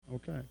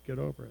okay, get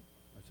over it.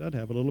 I said,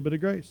 have a little bit of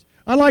grace.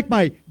 I like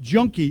my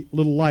junky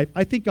little life.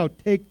 I think I'll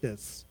take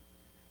this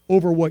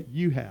over what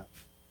you have.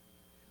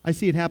 I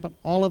see it happen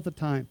all of the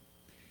time.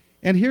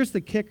 And here's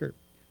the kicker.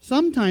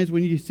 Sometimes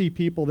when you see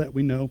people that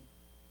we know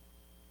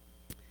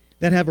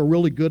that have a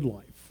really good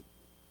life,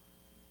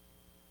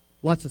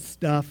 lots of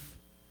stuff,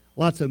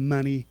 lots of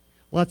money,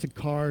 lots of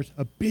cars,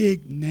 a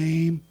big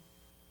name,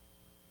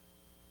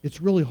 it's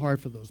really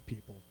hard for those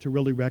people to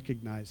really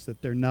recognize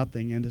that they're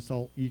nothing and it's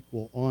all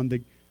equal.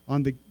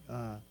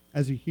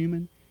 As a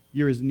human,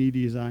 you're as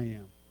needy as I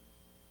am.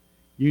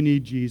 You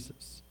need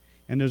Jesus.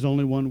 And there's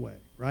only one way,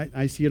 right?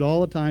 I see it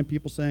all the time,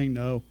 people saying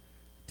no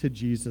to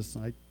Jesus.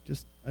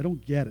 I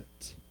don't get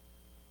it.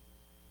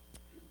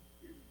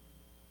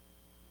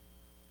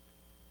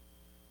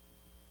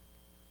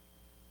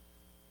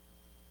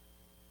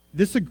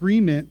 This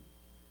agreement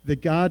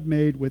that God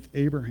made with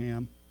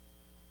Abraham,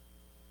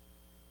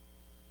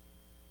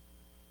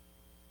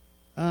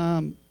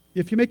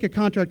 if you make a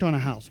contract on a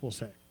house, we'll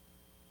say,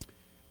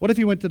 what if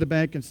you went to the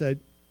bank and said,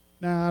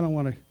 "Nah, I don't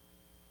want it,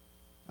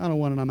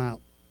 I'm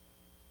out."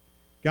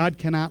 God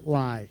cannot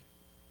lie.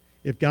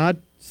 If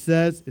God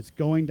says it's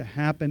going to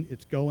happen,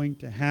 it's going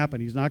to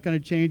happen. He's not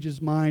going to change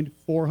his mind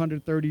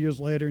 430 years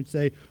later and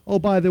say, "Oh,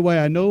 by the way,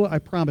 I know I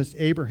promised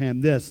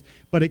Abraham this,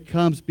 but it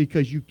comes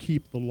because you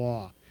keep the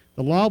law."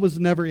 The law was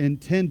never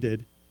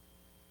intended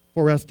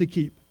for us to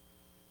keep.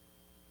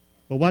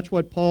 But watch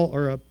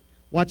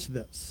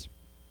this.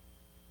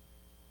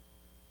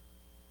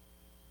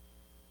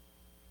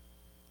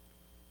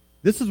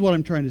 This is what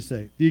I'm trying to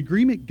say. The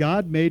agreement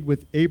God made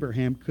with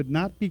Abraham could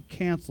not be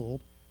canceled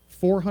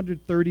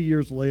 430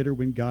 years later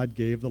when God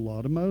gave the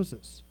law to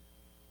Moses.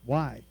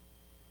 Why?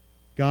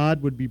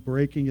 God would be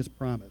breaking his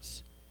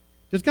promise.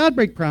 Does God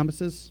break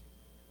promises?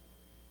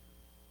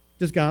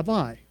 Does God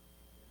lie?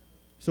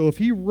 So if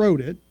he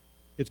wrote it,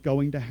 it's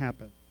going to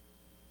happen,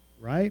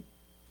 right?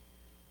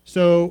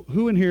 So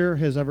who in here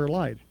has ever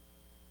lied?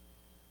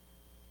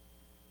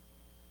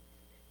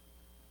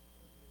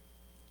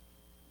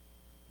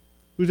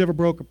 Who's ever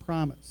broke a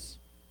promise?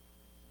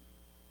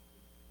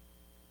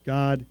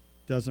 God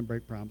doesn't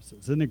break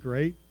promises. Isn't it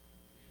great?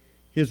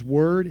 His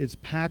word is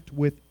packed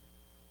with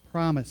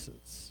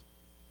promises.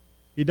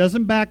 He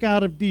doesn't back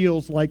out of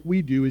deals like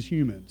we do as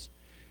humans.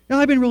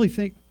 I've been really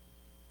thinking.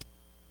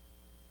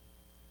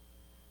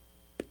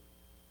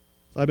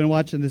 So I've been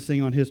watching this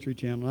thing on History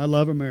Channel. I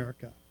love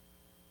America,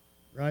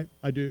 right?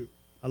 I do.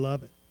 I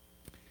love it.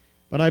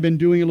 But I've been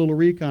doing a little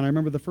recon. I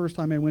remember the first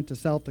time I went to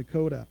South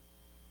Dakota,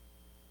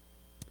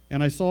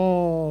 and I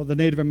saw the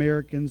Native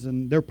Americans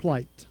and their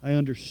plight. I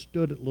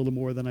understood it a little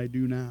more than I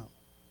do now.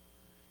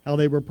 How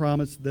they were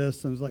promised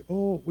this, and it was like,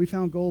 "Oh, we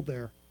found gold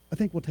there. I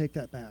think we'll take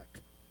that back.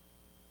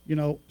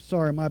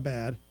 Sorry, my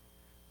bad."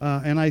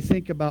 And I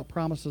think about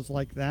promises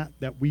like that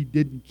we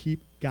didn't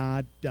keep.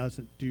 God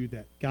doesn't do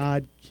that.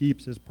 God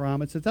keeps his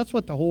promises. That's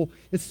what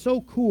it's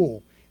so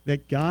cool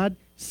that God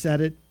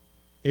said it,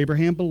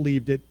 Abraham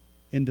believed it,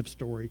 end of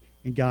story,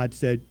 and God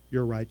said,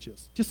 "You're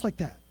righteous." Just like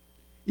that.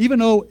 Even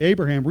though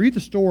Abraham, read the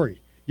story.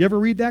 You ever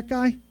read that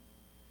guy?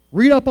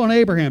 Read up on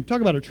Abraham.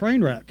 Talk about a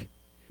train wreck.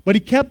 But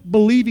he kept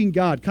believing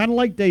God, kind of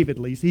like David,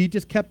 Lisa. He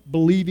just kept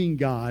believing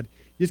God.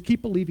 Just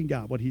keep believing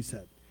God, what he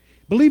said.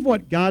 Believe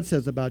what God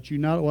says about you,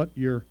 not what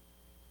your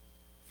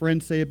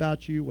friends say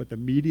about you, what the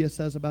media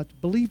says about you.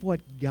 Believe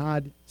what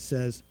God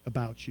says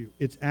about you.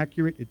 It's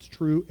accurate, it's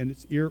true, and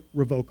it's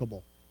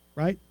irrevocable,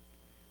 right?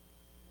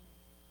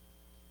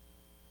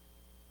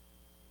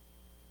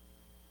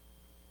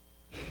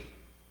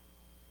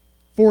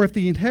 For if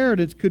the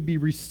inheritance could be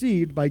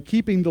received by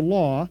keeping the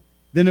law,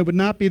 then it would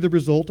not be the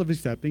result of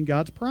accepting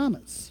God's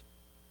promise.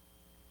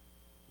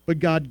 But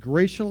God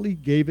graciously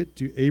gave it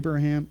to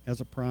Abraham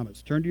as a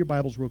promise. Turn to your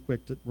Bibles real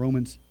quick to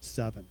Romans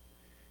 7.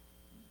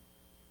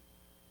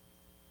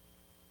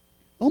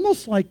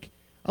 Almost like,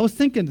 I was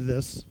thinking of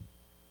this,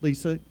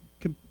 Lisa,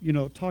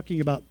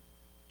 talking about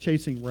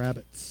chasing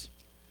rabbits.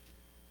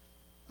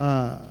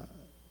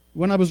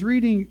 When I was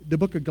reading the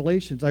book of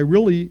Galatians, I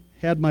really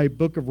had my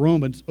book of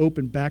Romans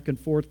open back and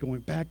forth,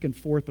 going back and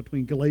forth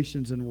between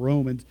Galatians and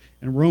Romans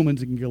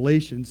and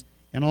Galatians,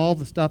 and all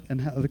the stuff and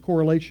the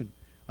correlation.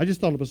 I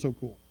just thought it was so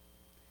cool.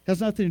 It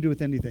has nothing to do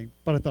with anything,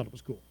 but I thought it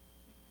was cool.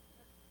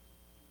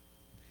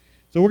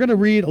 So we're going to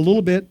read a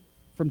little bit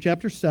from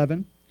chapter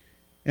 7,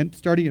 and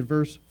starting at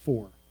verse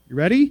 4. You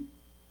ready?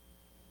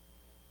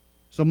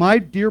 So my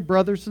dear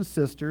brothers and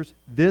sisters,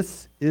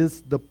 this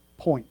is the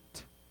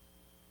point.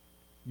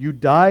 You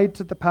died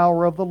to the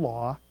power of the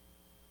law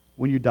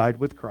when you died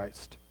with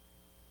Christ.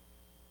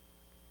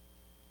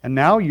 And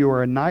now you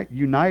are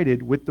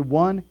united with the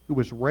one who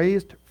was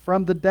raised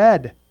from the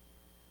dead.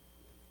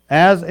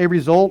 As a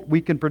result,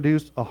 we can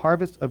produce a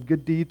harvest of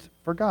good deeds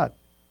for God.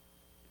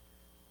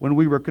 When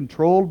we were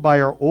controlled by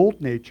our old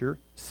nature,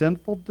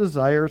 sinful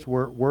desires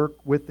were at work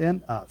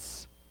within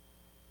us.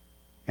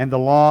 And the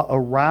law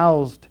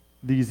aroused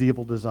these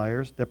evil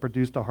desires that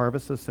produced a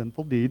harvest of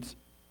sinful deeds,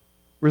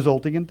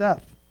 resulting in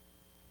death.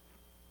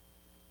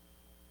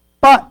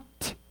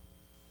 But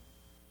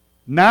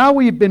Now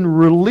we've been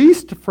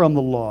released from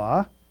the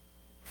law,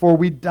 for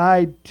we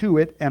died to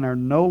it and are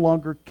no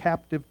longer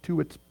captive to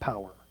its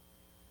power.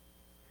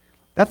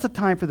 That's a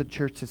time for the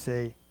church to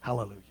say,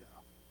 hallelujah.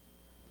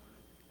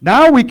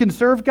 Now we can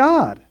serve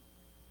God,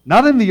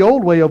 not in the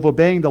old way of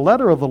obeying the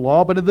letter of the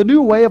law, but in the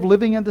new way of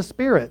living in the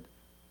Spirit.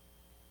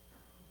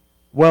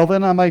 Well,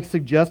 then, am I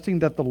suggesting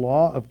that the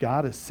law of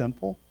God is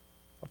sinful?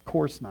 Of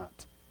course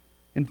not.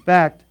 In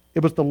fact,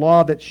 it was the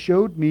law that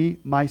showed me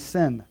my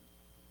sin.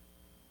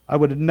 I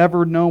would have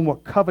never known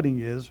what coveting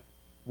is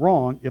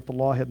wrong if the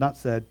law had not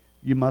said,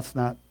 you must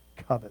not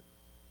covet.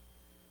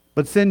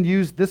 But sin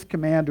used this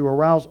command to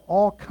arouse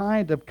all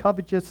kinds of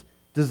covetous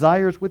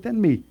desires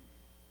within me.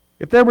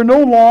 If there were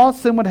no law,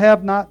 sin would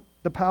have not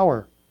the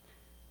power.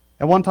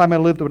 At one time I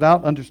lived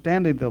without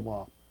understanding the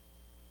law.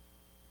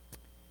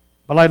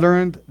 But I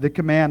learned the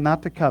command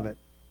not to covet.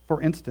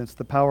 For instance,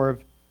 the power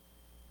of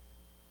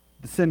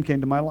the sin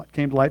came to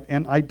life,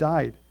 and I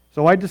died.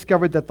 So I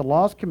discovered that the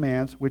law's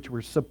commands, which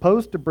were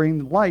supposed to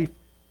bring life,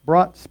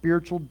 brought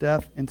spiritual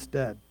death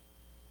instead.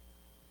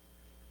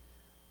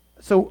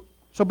 So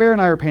Bear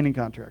and I are painting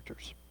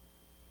contractors,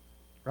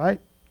 right?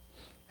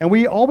 And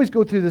we always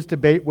go through this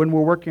debate when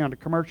we're working on a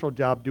commercial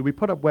job. Do we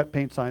put up wet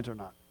paint signs or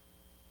not?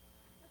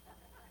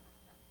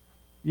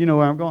 You know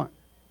where I'm going.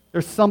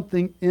 There's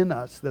something in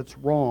us that's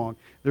wrong.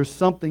 There's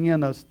something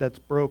in us that's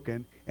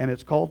broken, and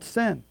it's called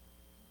sin.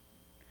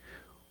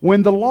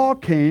 When the law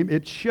came,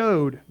 it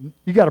showed,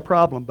 you got a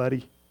problem,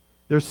 buddy.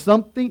 There's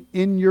something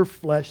in your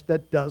flesh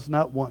that does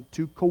not want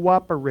to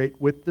cooperate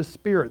with the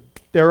Spirit.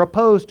 They're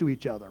opposed to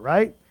each other,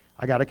 right?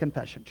 I got a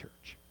confession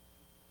church.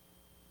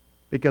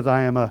 Because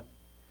I am a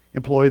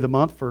employee of the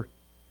month for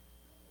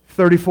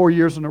 34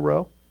 years in a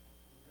row.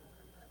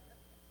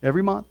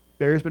 Every month.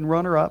 Barry's been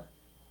runner-up.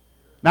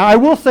 Now, I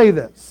will say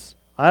this.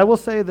 There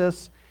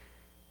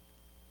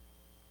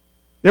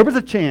was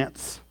a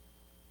chance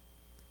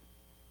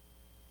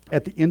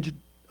at the end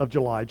of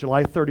July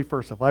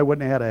 31st, if I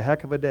wouldn't have had a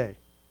heck of a day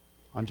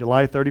on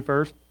July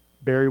 31st,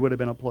 Barry would have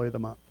been employee of the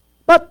month.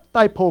 But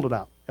I pulled it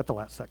out at the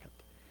last second.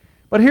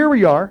 But here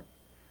we are.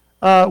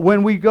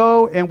 When we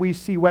go and we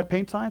see wet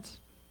paint signs,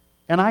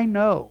 and I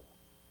know,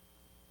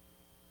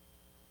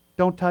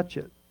 don't touch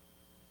it.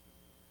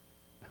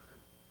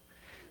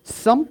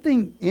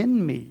 Something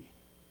in me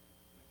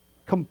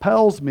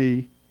compels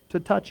me to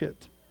touch it.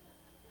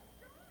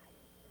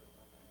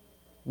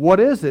 What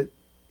is it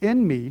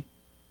in me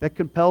that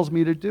compels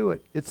me to do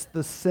it? It's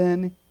the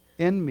sin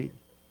in me.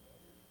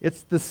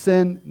 It's the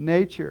sin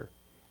nature.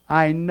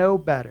 I know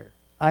better.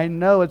 I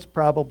know it's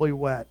probably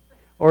wet.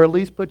 Or at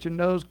least put your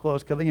nose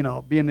close, because,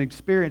 being an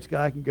experienced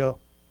guy, I can go,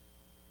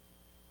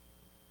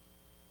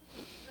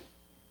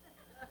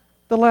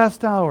 the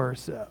last hour or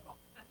so.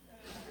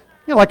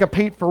 Like a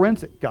paint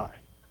forensic guy.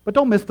 But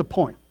don't miss the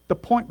point. The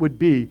point would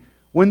be,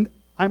 when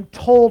I'm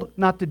told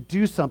not to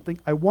do something,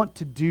 I want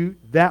to do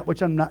that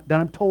which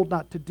I'm told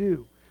not to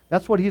do.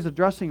 That's what he's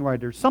addressing right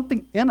there.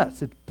 Something in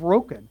us, it's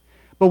broken.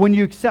 But when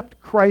you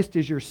accept Christ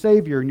as your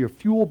Savior and you're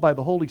fueled by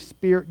the Holy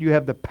Spirit, you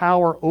have the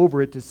power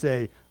over it to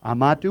say, I'm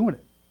not doing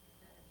it.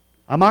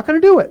 I'm not going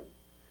to do it.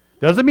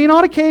 Doesn't mean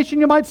on occasion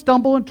you might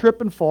stumble and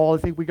trip and fall. I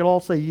think we could all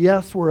say,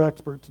 yes, we're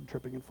experts in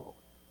tripping and falling.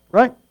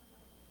 Right?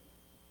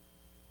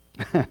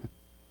 I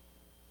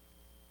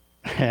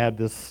had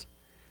this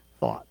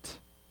thought.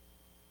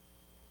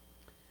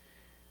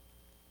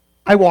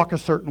 I walk a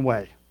certain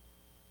way.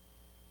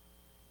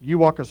 You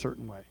walk a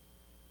certain way.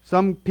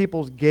 Some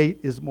people's gait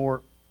is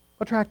more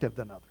attractive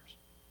than others.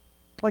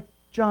 Like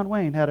John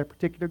Wayne had a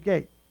particular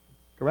gait,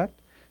 correct?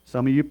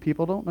 Some of you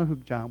people don't know who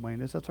John Wayne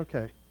is. That's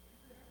okay.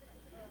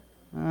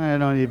 I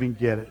don't even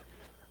get it.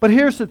 But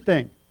here's the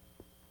thing.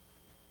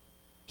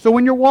 So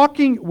when you're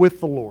walking with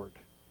the Lord,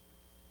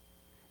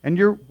 and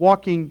you're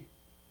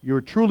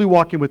truly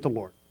walking with the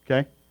Lord,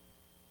 okay?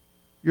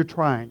 You're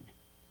trying.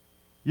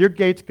 Your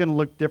gait's going to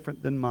look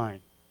different than mine.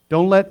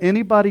 Don't let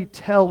anybody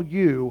tell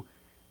you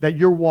that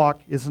your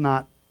walk is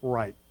not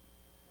right.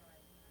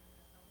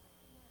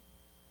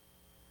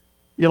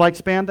 You like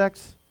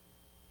spandex?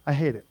 I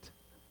hate it.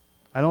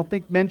 I don't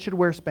think men should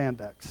wear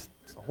spandex.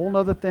 It's a whole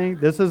other thing.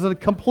 This is a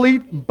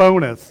complete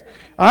bonus.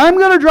 I'm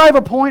going to drive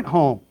a point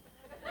home.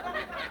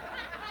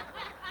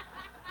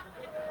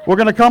 We're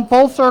going to come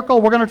full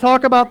circle. We're going to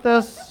talk about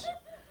this.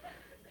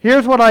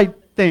 Here's what I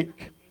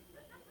think.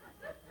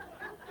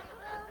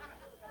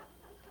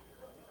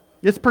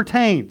 This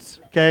pertains,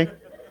 okay?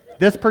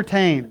 This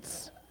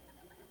pertains.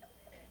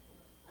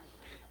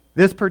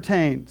 This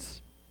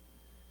pertains.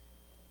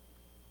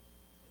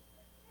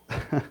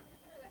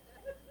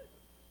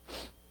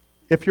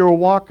 If you're a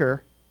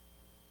walker,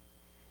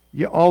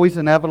 you always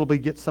inevitably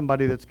get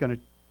somebody that's going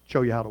to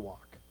show you how to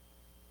walk.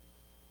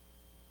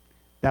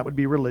 That would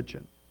be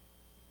religion.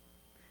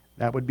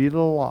 That would be the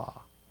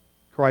law.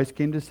 Christ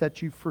came to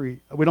set you free.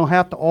 We don't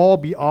have to all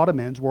be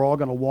Ottomans. We're all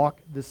going to walk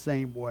the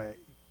same way.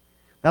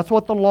 That's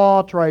what the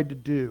law tried to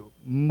do,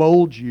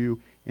 mold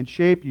you and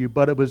shape you,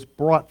 but it was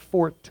brought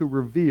forth to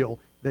reveal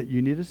that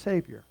you need a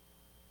Savior.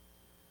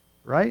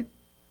 Right?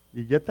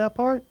 You get that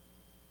part?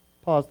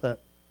 Pause that.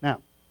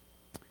 Now,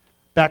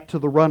 back to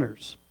the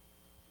runners.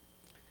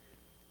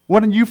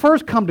 When you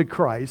first come to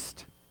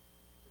Christ,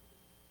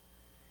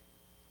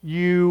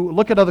 you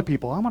look at other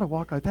people. I'm going to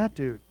walk like that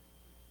dude,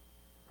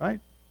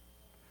 right?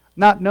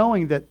 Not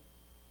knowing that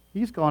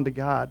he's gone to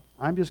God.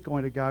 I'm just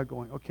going to God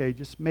going, okay,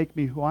 just make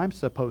me who I'm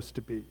supposed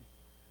to be.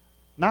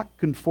 Not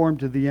conform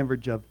to the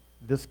image of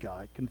this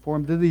guy.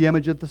 Conform to the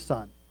image of the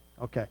Son.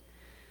 Okay.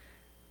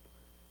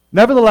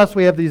 Nevertheless,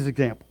 we have these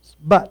examples.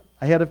 But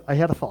I had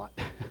a thought,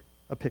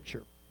 a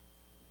picture.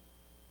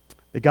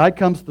 The guy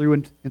comes through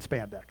in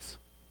spandex.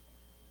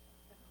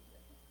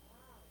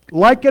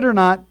 Like it or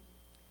not,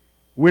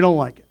 we don't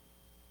like it.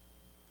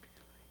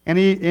 And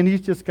he's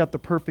just got the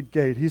perfect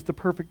gait. He's the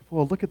perfect,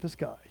 well, look at this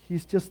guy.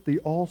 He's just the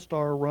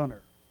all-star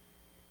runner.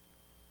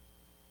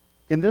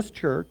 In this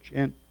church,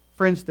 and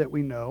friends that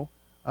we know,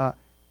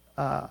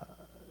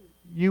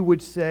 you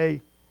would say,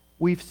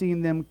 we've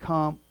seen them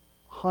come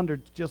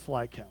hundreds just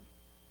like him.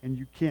 And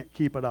you can't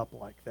keep it up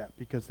like that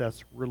because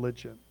that's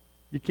religion.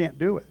 You can't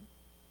do it,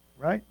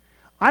 right?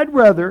 I'd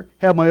rather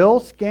have my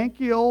old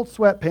skanky old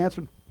sweatpants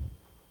and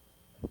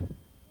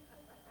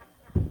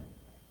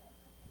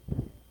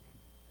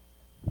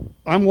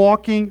I'm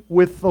walking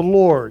with the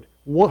Lord.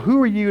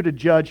 Who are you to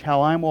judge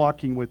how I'm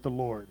walking with the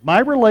Lord? My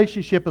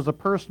relationship is a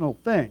personal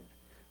thing,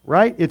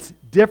 right? It's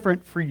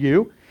different for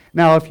you.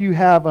 Now, if you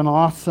have an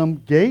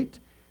awesome gait,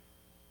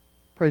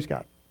 praise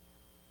God.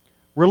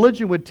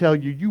 Religion would tell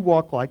you, you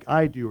walk like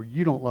I do, or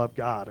you don't love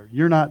God, or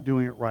you're not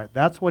doing it right.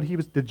 That's what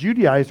the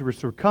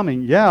Judaizers were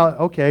coming. Yeah,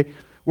 okay,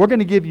 we're going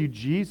to give you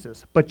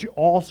Jesus, but you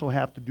also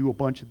have to do a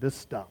bunch of this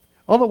stuff.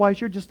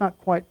 Otherwise, you're just not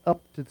quite up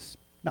to this.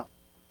 No,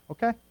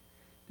 okay?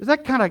 Does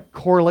that kind of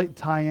correlate and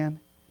tie in?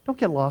 Don't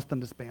get lost in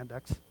the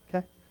spandex,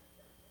 okay?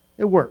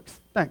 It works.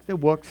 Thanks, it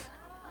works.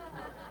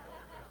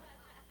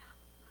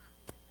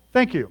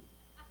 Thank you.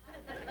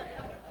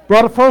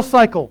 Brought a full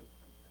cycle.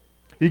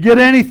 You get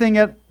anything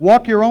at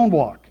walk your own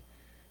walk.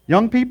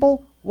 Young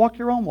people, walk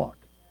your own walk.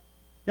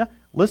 Yeah,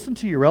 listen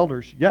to your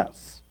elders,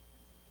 yes.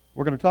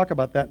 We're going to talk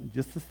about that in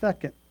just a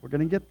second. We're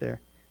going to get there.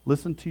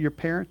 Listen to your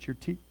parents, your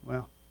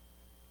well.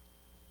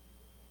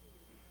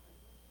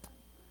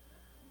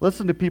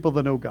 Listen to people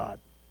that know God.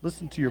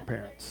 Listen to your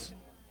parents.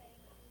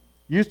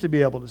 You used to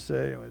be able to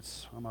say,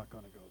 I'm not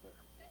going to go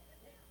there.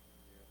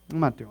 I'm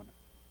not doing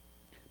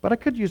it. But I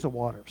could use a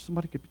water.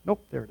 Somebody could,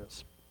 nope, there it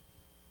is.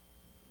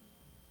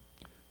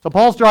 So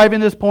Paul's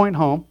driving this point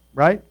home,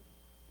 right?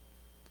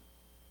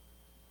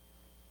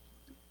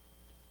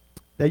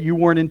 That you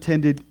weren't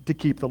intended to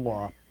keep the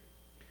law.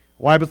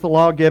 Why was the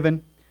law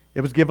given?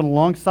 It was given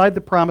alongside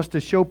the promise to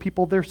show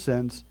people their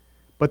sins,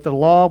 but the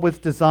law was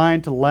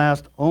designed to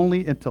last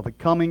only until the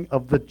coming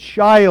of the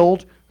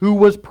child who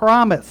was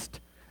promised,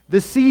 the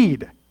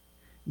seed,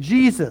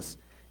 Jesus.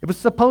 It was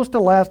supposed to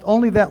last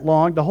only that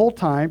long, the whole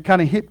time,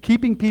 kind of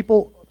keeping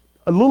people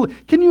a little.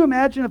 Can you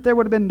imagine if there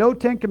would have been no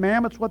Ten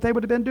Commandments, what they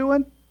would have been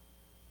doing?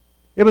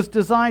 It was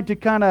designed to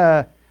kind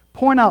of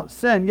point out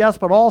sin, yes,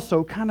 but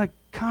also kind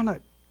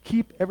of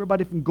keep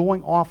everybody from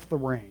going off the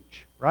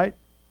range, right?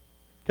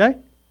 Okay?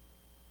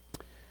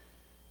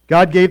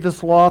 God gave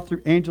this law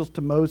through angels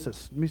to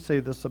Moses. Let me say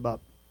this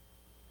about.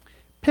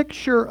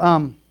 Picture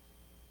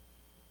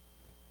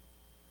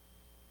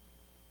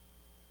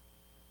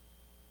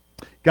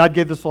God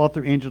gave this law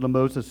through angel to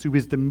Moses, who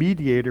is the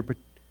mediator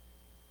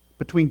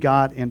between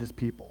God and his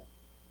people.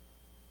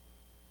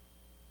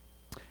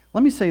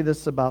 Let me say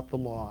this about the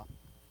law.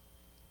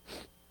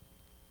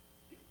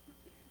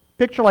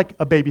 Picture like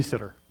a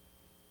babysitter.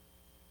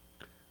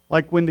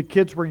 Like when the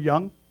kids were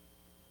young,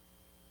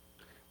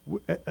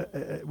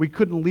 we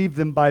couldn't leave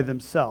them by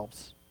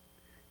themselves.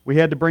 We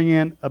had to bring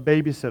in a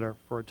babysitter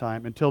for a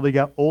time until they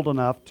got old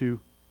enough to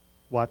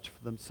watch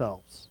for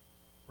themselves,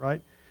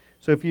 right?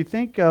 So if you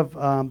think of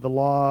the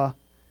law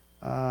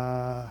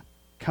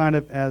kind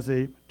of as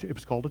it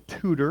was called a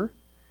tutor,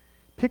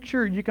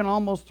 picture, you can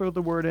almost throw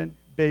the word in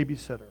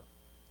babysitter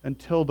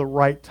until the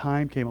right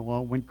time came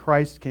along when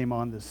Christ came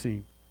on the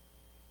scene.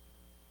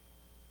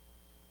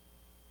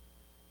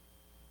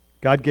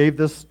 God gave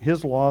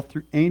his law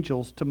through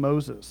angels to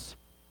Moses,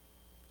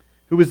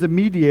 who was the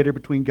mediator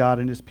between God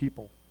and his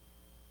people.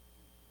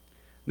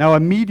 Now, a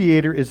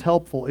mediator is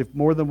helpful if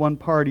more than one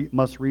party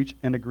must reach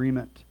an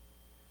agreement.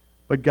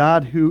 But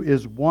God, who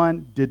is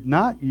one, did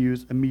not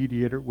use a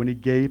mediator when he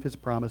gave his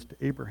promise to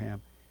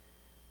Abraham.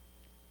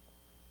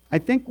 I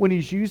think when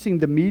he's using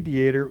the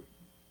mediator,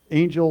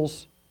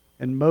 angels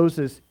and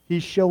Moses,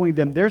 he's showing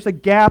them there's a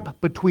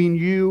gap between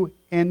you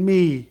and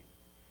me.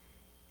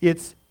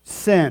 It's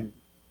sin.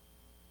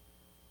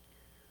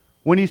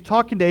 When he's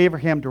talking to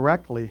Abraham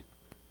directly,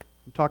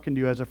 I'm talking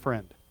to you as a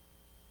friend,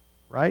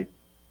 right?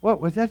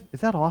 What was that?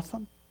 Is that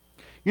awesome?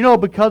 You know,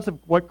 because of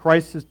what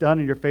Christ has done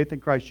in your faith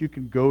in Christ, you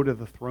can go to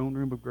the throne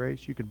room of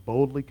grace. You can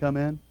boldly come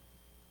in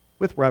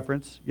with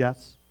reverence,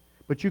 yes,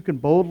 but you can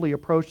boldly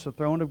approach the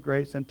throne of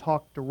grace and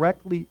talk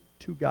directly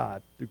to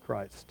God through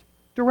Christ,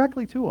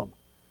 directly to him.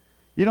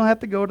 You don't have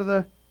to go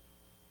to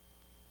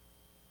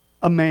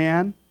a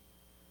man.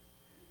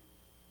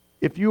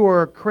 If you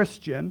are a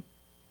Christian,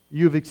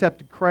 You've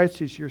accepted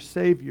Christ as your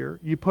Savior.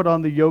 You put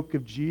on the yoke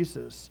of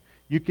Jesus.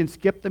 You can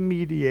skip the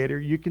mediator.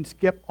 You can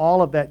skip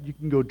all of that. You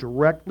can go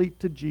directly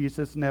to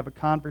Jesus and have a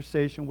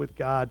conversation with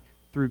God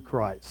through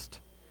Christ.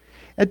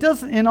 It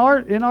doesn't, in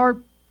our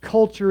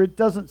culture, it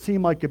doesn't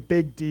seem like a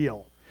big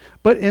deal.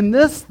 But in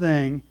this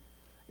thing,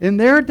 in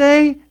their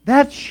day,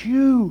 that's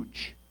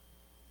huge.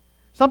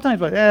 Sometimes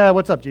like,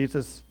 what's up,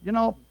 Jesus? You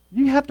know,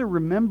 you have to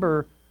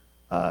remember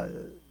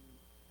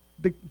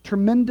the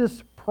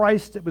tremendous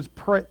price that was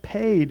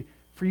paid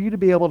for you to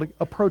be able to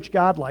approach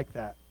God like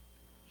that.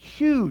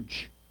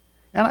 Huge.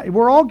 And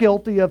we're all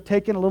guilty of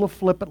taking a little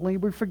flippantly.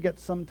 We forget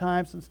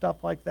sometimes and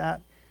stuff like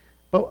that.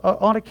 But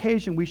on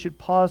occasion, we should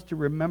pause to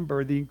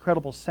remember the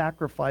incredible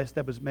sacrifice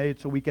that was made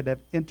so we could have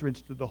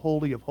entrance to the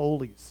Holy of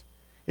Holies.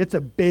 It's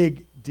a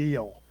big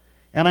deal.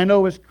 And I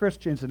know as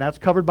Christians, and that's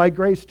covered by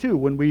grace too,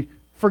 when we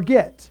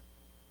forget,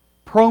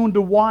 prone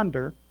to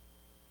wander,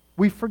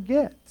 we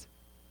forget,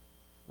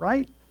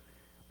 right?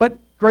 But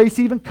grace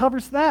even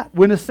covers that.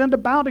 When a sin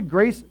abounded,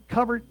 grace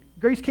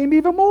came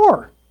even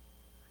more.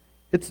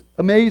 It's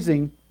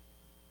amazing.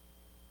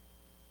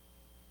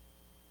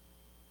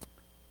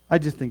 I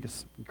just think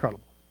it's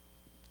incredible.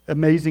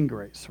 Amazing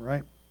grace,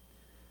 right?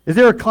 Is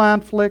there a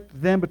conflict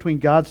then between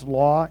God's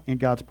law and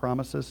God's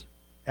promises?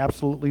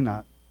 Absolutely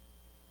not.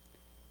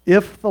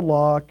 If the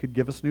law could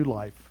give us new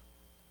life,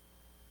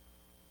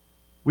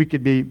 we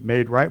could be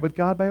made right with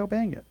God by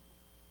obeying it.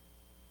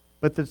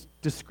 But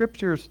the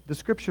scriptures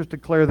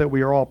declare that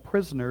we are all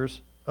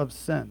prisoners of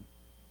sin.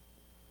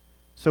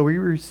 So we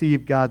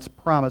receive God's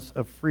promise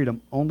of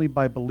freedom only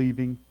by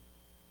believing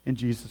in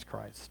Jesus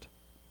Christ.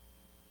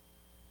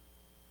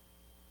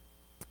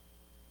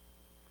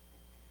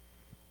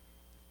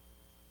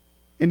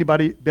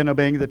 Anybody been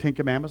obeying the Ten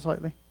Commandments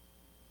lately?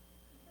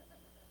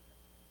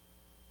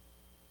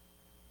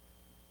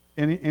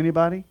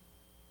 Anybody?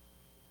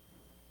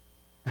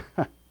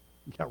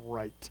 Yeah,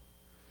 right.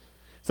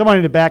 Somebody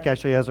in the back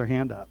actually has their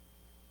hand up.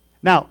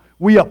 Now,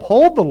 we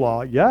uphold the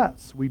law,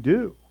 yes, we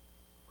do,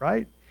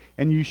 right?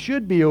 And you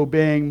should be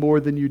obeying more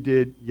than you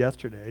did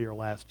yesterday or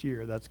last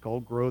year. That's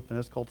called growth, and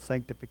that's called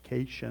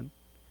sanctification.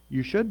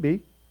 You should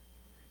be.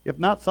 If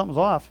not, something's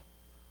off.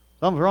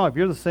 Something's wrong. If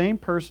you're the same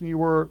person you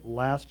were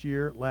last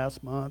year,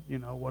 last month,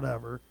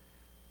 whatever,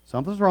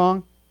 something's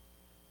wrong.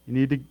 You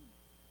need to,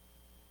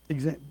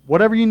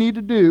 whatever you need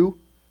to do.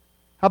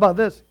 How about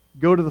this?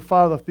 Go to the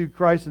Father through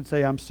Christ and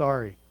say, I'm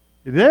sorry.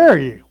 There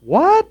you,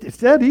 what? It's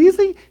that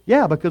easy?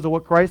 Yeah, because of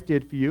what Christ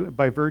did for you, and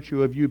by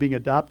virtue of you being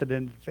adopted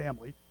into the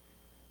family.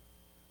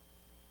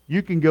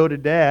 You can go to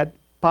Dad,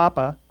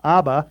 Papa,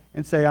 Abba,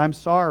 and say, I'm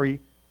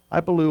sorry, I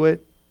blew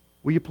it.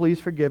 Will you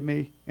please forgive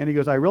me? And he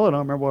goes, I really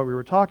don't remember what we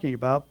were talking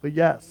about, but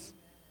yes.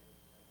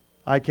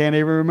 I can't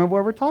even remember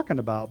what we're talking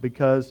about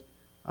because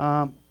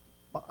I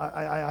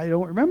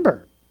don't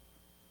remember.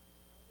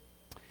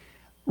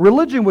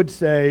 Religion would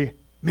say,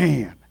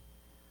 man,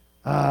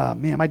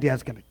 my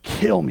dad's going to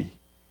kill me.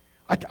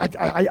 I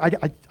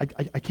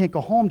can't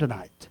go home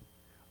tonight.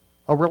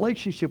 A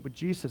relationship with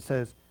Jesus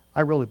says,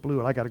 I really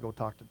blew it. I got to go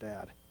talk to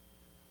Dad.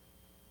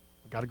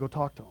 I got to go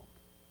talk to him.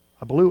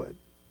 I blew it.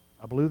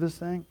 I blew this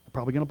thing. I'm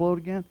probably going to blow it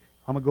again.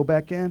 I'm going to go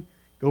back in,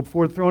 go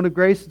before the throne of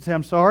grace and say,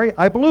 I'm sorry.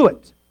 I blew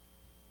it.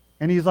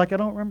 And he's like, I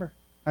don't remember.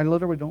 I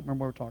literally don't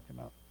remember what we're talking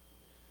about.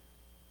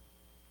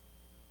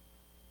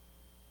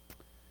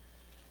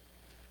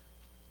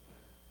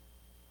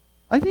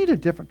 I need a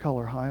different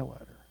color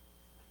highlighter.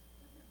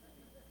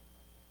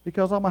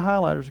 Because all my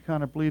highlighters are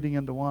kind of bleeding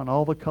into one.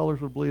 All the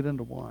colors would bleed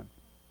into one.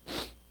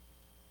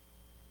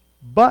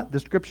 But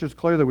the scripture is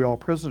clear that we are all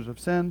prisoners of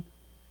sin,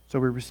 so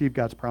we receive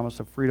God's promise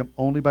of freedom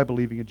only by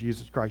believing in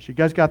Jesus Christ. You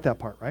guys got that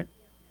part, right?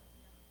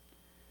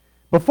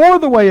 Before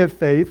the way of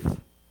faith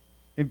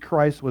in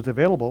Christ was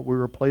available, we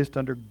were placed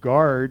under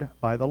guard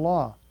by the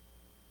law.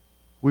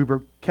 We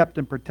were kept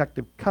in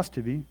protective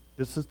custody.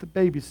 This is the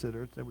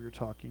babysitters that we were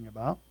talking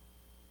about,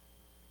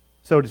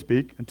 so to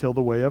speak, until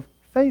the way of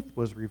faith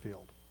was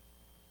revealed.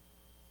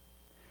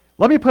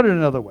 Let me put it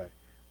another way.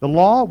 The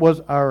law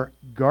was our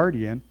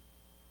guardian,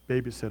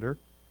 babysitter,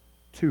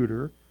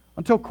 tutor,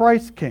 until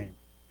Christ came.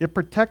 It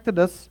protected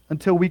us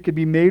until we could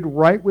be made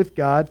right with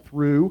God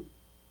through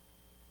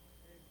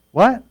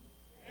what?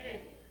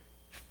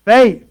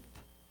 Faith.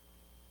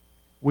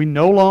 We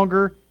no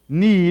longer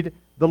need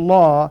the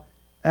law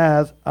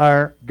as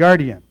our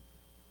guardian.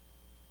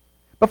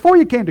 Before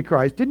you came to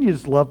Christ, didn't you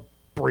just love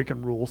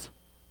breaking rules?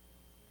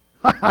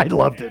 I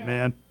loved it,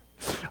 man.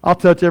 I'll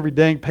touch every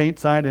dang paint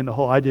sign in the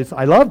whole. I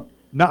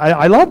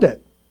loved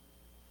it.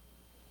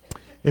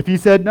 If he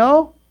said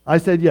no, I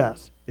said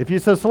yes. If he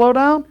said slow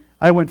down,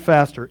 I went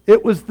faster.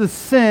 It was the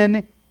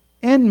sin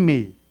in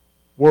me.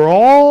 We're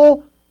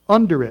all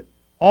under it.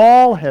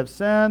 All have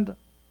sinned.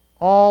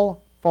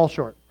 All fall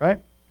short, right?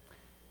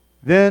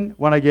 Then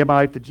when I gave my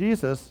life to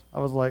Jesus, I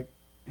was like,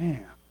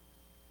 man,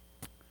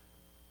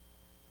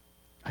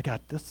 I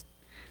get this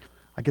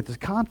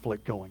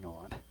conflict going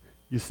on.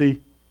 You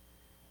see,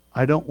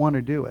 I don't want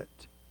to do it.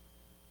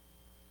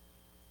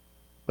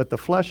 But the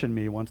flesh in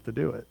me wants to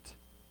do it.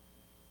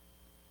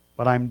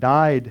 But I'm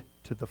died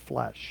to the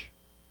flesh.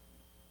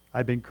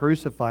 I've been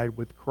crucified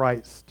with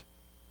Christ,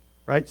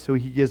 right? So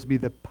he gives me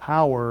the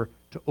power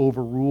to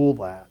overrule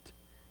that.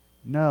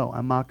 No,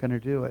 I'm not going to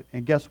do it.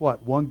 And guess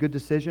what? One good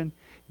decision,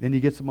 then you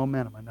get some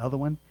momentum. Another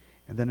one,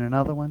 and then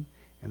another one,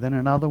 and then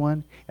another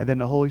one. And then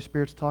the Holy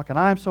Spirit's talking,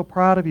 I'm so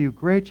proud of you.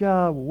 Great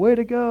job. Way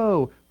to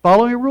go.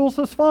 Following rules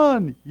is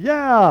fun.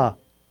 Yeah.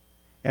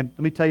 And let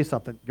me tell you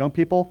something. Young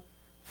people,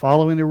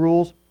 following the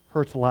rules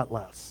hurts a lot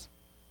less.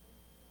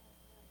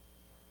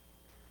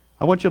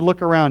 I want you to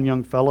look around,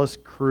 young fellas,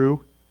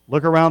 crew.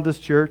 Look around this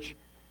church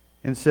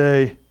and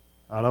say,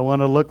 I don't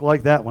want to look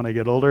like that when I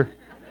get older.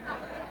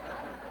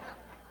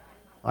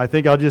 I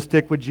think I'll just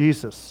stick with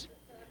Jesus.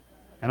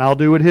 And I'll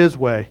do it his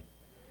way.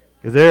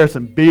 Because there's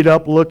some beat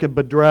up looking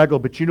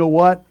bedraggled. But you know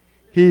what?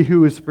 He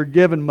who is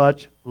forgiven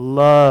much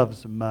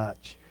loves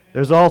much.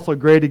 There's also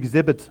great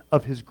exhibits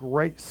of his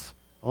grace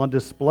on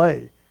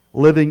display.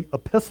 Living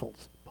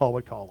epistles, Paul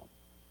would call them.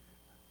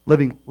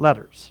 Living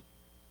letters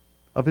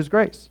of his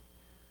grace.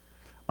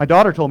 My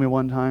daughter told me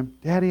one time,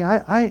 Daddy,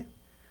 I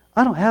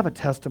don't have a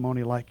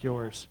testimony like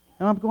yours.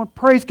 And I'm going,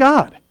 praise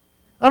God.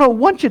 I don't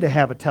want you to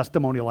have a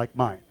testimony like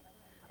mine.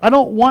 I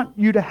don't want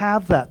you to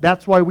have that.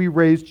 That's why we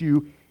raised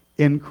you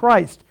in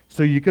Christ,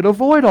 so you could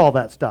avoid all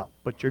that stuff.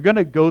 But you're going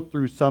to go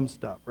through some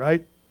stuff,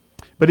 right?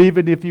 But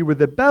even if you were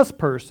the best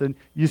person,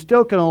 you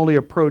still can only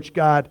approach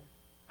God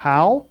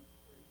how?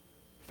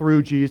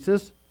 Through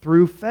Jesus,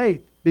 through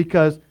faith,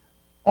 because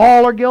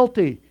all are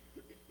guilty.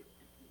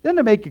 Doesn't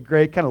it make it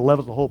great? Kind of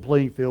levels the whole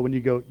playing field when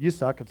you go, you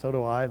suck and so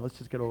do I. Let's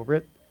just get over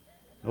it.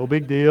 No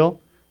big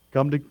deal.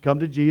 Come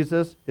to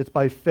Jesus. It's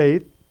by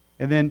faith.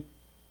 And then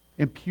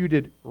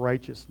imputed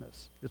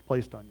righteousness is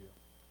placed on you.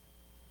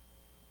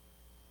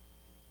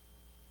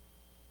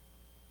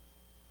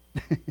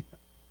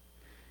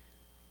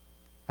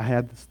 I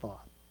had this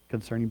thought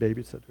concerning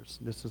babysitters.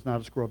 This is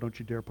not a scroll. Don't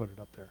you dare put it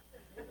up there.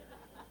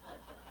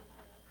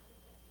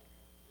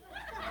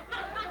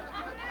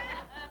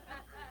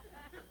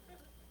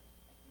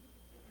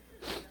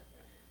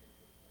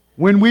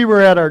 When we were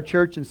at our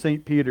church in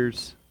St.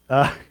 Peter's,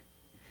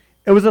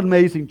 it was an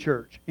amazing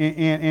church.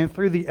 And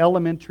through the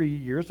elementary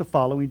years of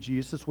following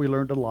Jesus, we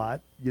learned a lot,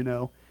 you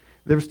know.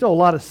 There was still a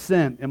lot of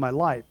sin in my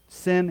life.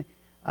 Sin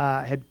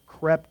had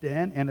crept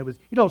in, and it was,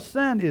 you know,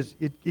 sin is,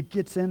 it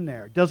gets in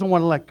there. It doesn't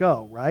want to let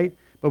go, right?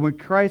 But when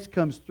Christ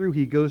comes through,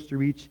 he goes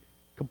through each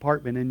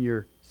compartment in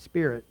your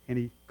spirit, and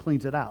he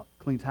cleans it out,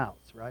 cleans house,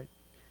 right?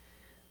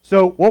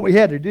 So what we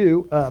had to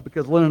do,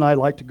 because Lynn and I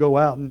like to go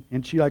out,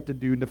 and she liked to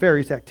do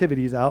nefarious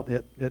activities out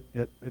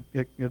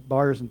at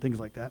bars and things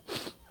like that.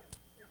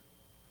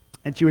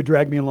 And she would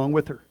drag me along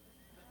with her.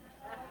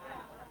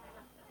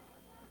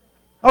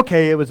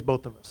 Okay, it was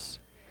both of us.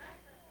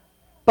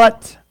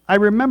 But I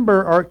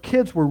remember our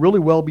kids were really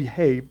well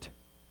behaved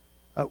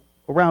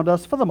around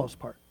us for the most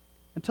part,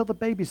 until the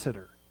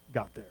babysitter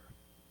got there.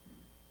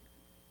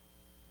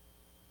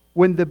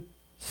 When the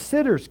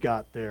sitters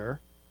got there,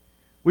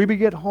 we would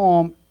get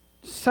home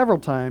several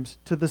times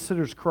to the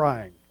sitters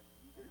crying.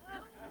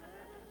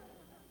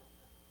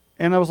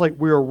 And I was like,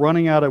 we're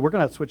going to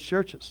have to switch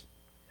churches.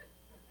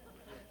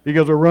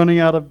 Because we're running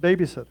out of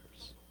babysitters.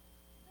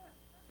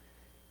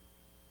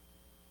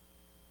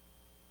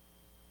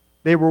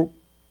 They were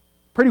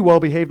pretty well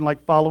behaved and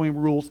like following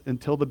rules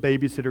until the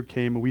babysitter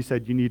came and we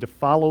said, you need to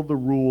follow the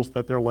rules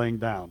that they're laying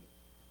down.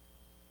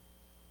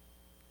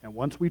 And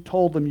once we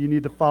told them you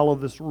need to follow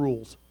these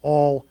rules,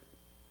 all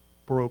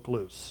broke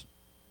loose.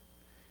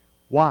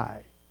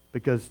 Why?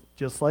 Because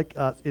just like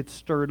us, it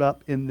stirred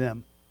up in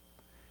them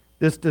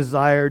this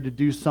desire to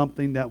do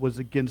something that was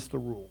against the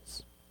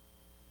rules.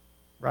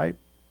 Right?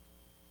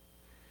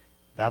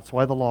 That's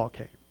why the law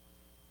came.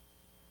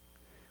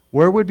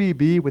 Where would we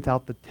be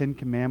without the Ten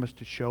Commandments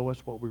to show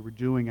us what we were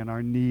doing and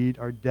our need,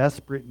 our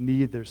desperate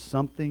need? There's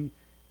something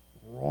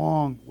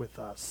wrong with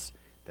us,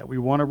 that we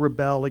want to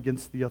rebel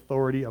against the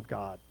authority of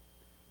God.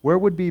 Where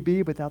would we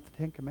be without the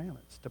Ten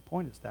Commandments to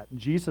point us that? And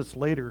Jesus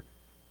later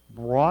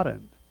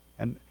broadened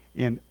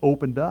and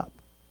opened up.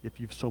 If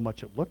you've so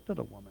much as looked at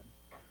a woman,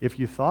 if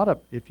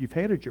you've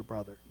hated your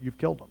brother, you've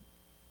killed him.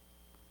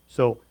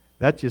 So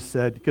that just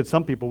said, because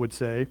some people would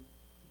say,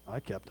 I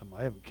kept him.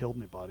 I haven't killed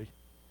anybody.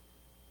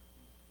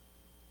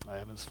 I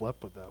haven't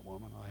slept with that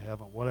woman. I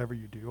haven't, whatever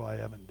you do, I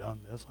haven't done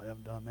this. I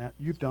haven't done that.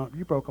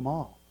 You broke them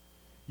all.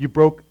 You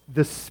broke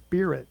the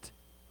spirit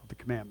of the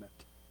commandment.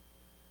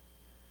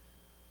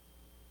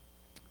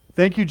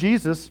 Thank you,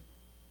 Jesus.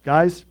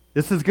 Guys,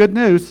 this is good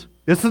news.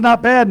 This is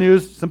not bad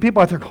news. Some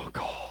people out there go,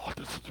 God,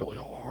 this is really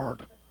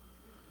hard.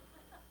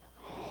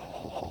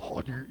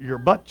 Oh, your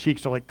butt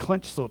cheeks are like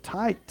clenched so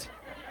tight.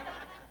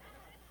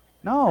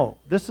 No,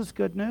 this is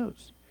good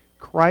news.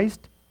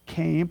 Christ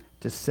came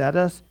to set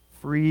us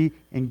free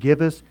and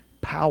give us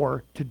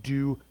power to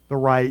do the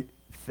right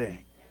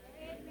thing.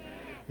 Amen.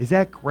 Is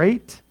that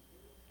great?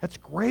 That's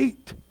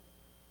great.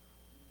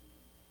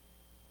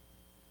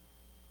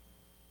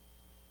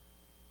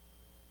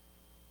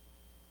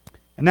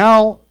 And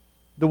now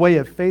the way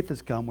of faith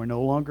has come. We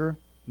no longer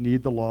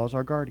need the law as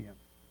our guardian.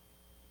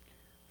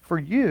 For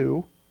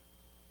you,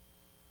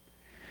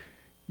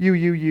 You.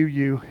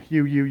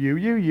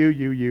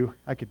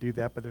 I could do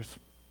that, but there's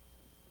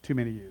too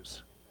many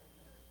yous.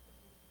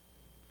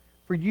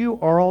 For you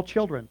are all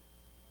children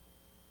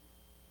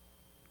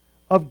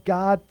of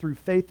God through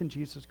faith in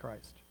Jesus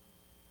Christ.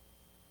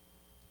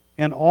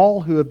 And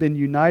all who have been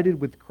united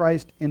with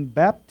Christ in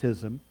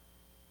baptism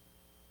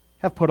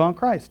have put on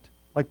Christ,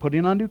 like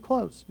putting on new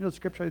clothes. You know the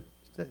scripture,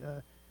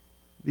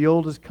 the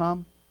old has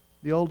come,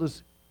 the old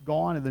is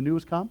gone, and the new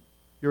has come.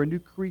 You're a new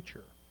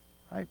creature,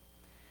 right?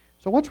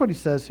 So watch what he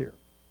says here.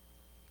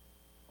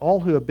 All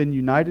who have been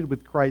united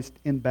with Christ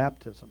in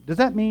baptism. Does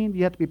that mean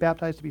you have to be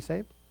baptized to be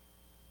saved?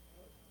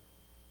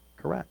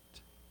 Correct.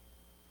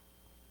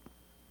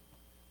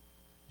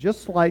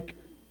 Just like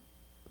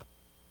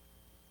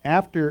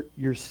after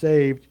you're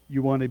saved,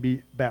 you want to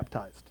be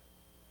baptized.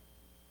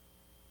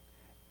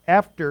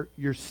 After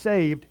you're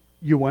saved,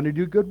 you want to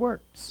do good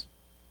works.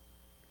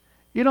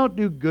 You don't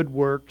do good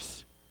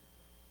works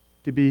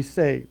to be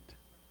saved.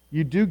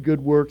 You do good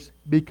works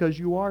because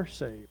you are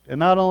saved. And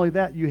not only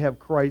that, you have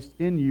Christ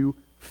in you,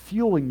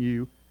 fueling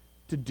you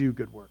to do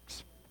good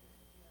works.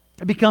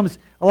 It becomes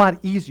a lot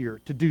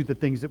easier to do the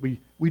things that we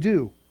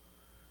do.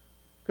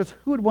 Because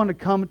who would want to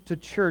come to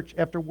church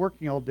after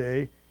working all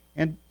day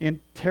and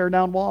tear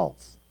down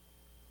walls?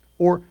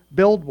 Or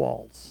build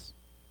walls?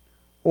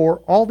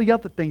 Or all the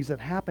other things that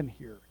happen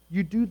here?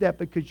 You do that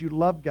because you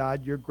love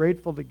God, you're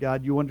grateful to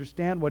God, you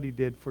understand what He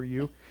did for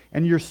you,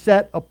 and you're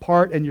set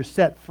apart and you're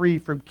set free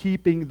from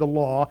keeping the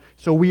law,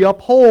 so we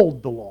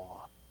uphold the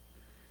law.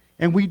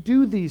 And we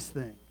do these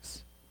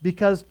things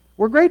because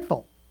we're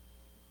grateful.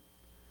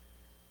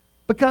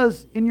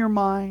 Because in your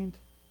mind,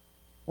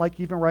 like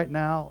even right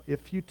now,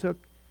 if you took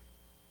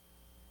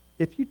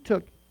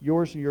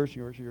yours and yours and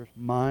yours and yours,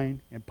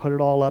 mine, and put it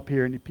all up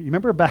here, and you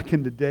remember back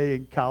in the day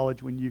in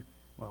college when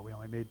we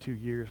only made 2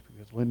 years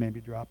because Lynn made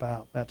me drop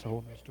out. That's a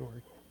whole new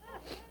story.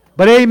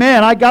 But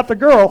amen, I got the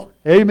girl.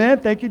 Amen,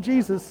 thank you,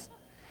 Jesus.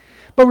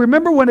 But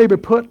remember when they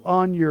would put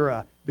on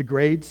your the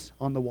grades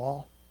on the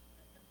wall?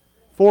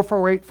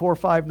 448,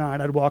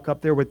 459. I'd walk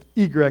up there with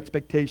eager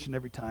expectation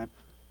every time.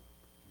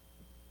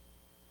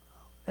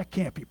 That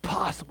can't be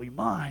possibly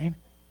mine.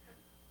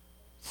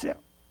 So,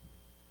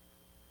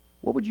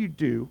 what would you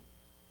do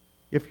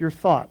if your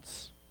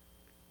thoughts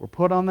were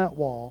put on that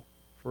wall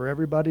for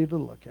everybody to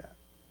look at?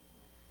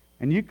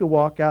 And you could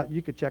walk out,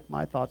 you could check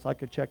my thoughts, I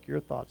could check your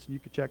thoughts, and you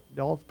could check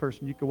the other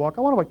person, you could walk.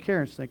 I wonder what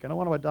Karen's thinking, I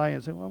wonder what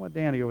Diane's thinking, I wonder what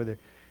Danny over there.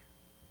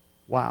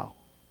 Wow.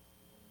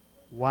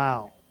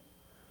 Wow.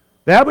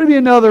 That would be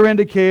another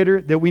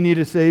indicator that we need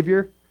a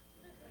Savior.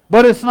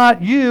 But it's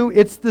not you,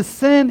 it's the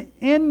sin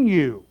in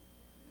you.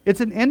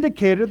 It's an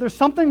indicator there's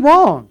something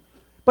wrong.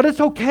 But it's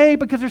okay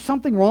because there's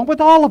something wrong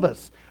with all of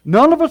us.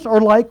 None of us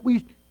are like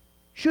we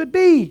should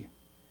be.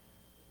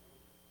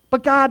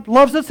 But God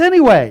loves us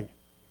anyway.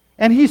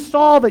 And He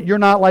saw that you're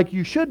not like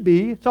you should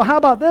be. So how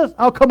about this?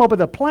 I'll come up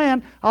with a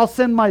plan. I'll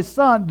send my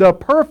Son, the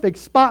perfect,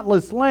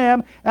 spotless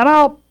Lamb, and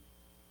I'll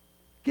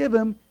give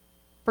Him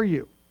for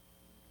you.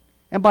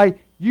 And by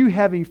you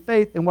having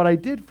faith in what I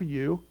did for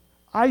you,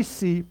 I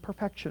see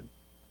perfection.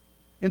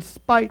 In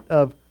spite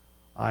of,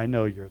 I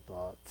know your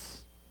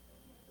thoughts.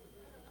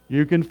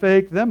 You can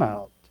fake them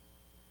out,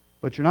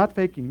 but you're not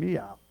faking me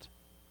out.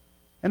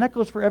 And that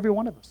goes for every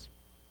one of us.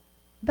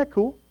 Isn't that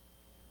cool?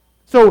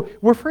 So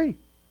we're free.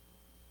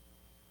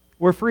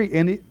 We're free.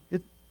 And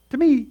to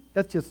me,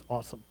 that's just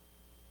awesome.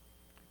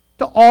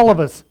 To all of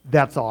us,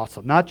 that's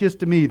awesome. Not just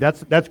to me.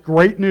 That's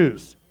great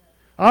news.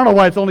 I don't know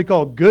why it's only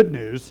called good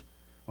news.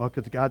 Well,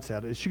 because God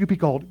said it. It should be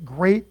called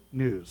great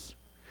news.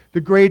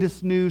 The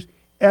greatest news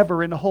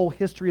ever in the whole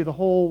history of the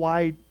whole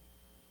wide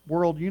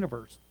world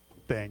universe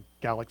thing.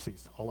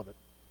 Galaxies. All of it.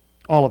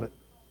 All of it.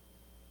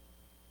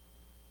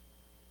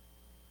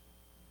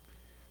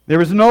 There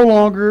is no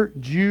longer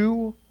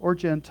Jew or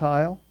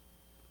Gentile,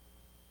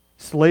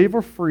 slave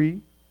or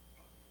free,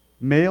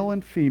 male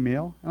and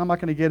female. And I'm not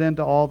going to get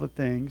into all the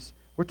things.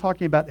 We're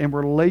talking about in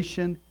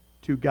relation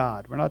to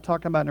God. We're not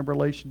talking about in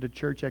relation to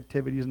church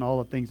activities and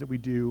all the things that we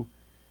do.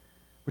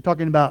 We're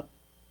talking about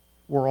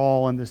we're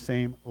all on the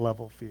same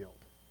level field.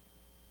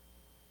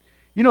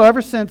 You know,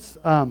 ever since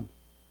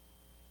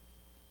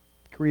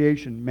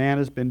creation, man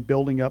has been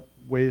building up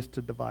ways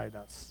to divide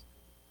us.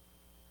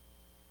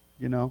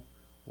 You know,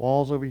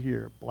 walls over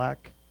here,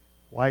 black,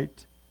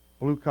 white,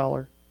 blue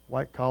collar,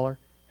 white collar,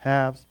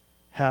 haves,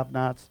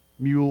 have-nots,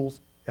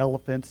 mules,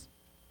 elephants.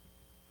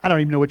 I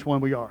don't even know which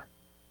one we are.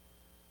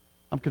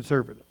 I'm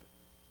conservative.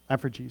 I'm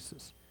for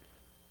Jesus.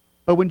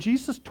 But when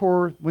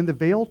when the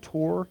veil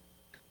tore,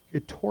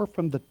 it tore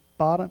from the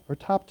bottom or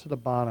top to the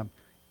bottom,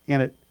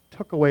 and it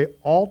took away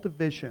all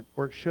division,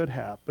 or it should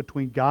have,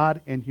 between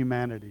God and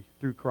humanity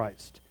through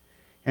Christ.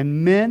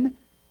 And men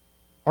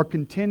are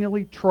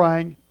continually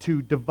trying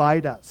to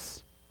divide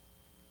us.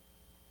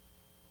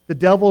 The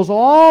devil's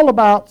all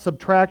about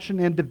subtraction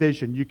and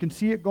division. You can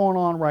see it going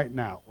on right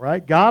now,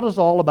 right? God is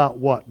all about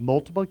what?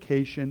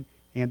 Multiplication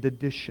and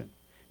addition.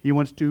 He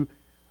wants to,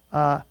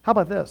 how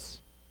about this?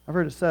 I've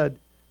heard it said,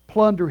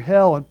 plunder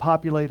hell and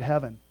populate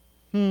heaven.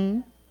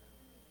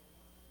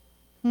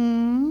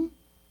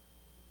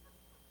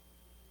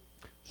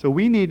 So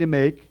we need to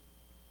make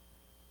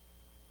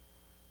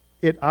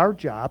it our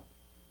job.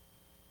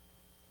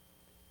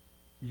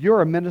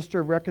 You're a minister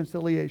of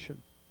reconciliation.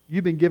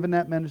 You've been given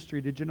that ministry.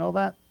 Did you know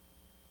that?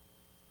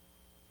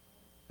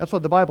 That's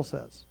what the Bible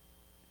says.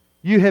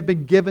 You have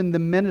been given the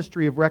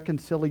ministry of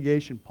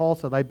reconciliation. Paul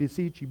said, I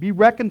beseech you, be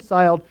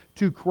reconciled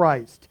to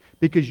Christ,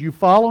 because you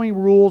following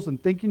rules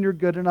and thinking you're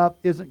good enough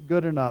isn't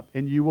good enough,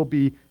 and you will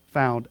be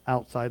found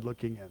outside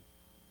looking in.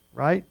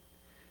 Right?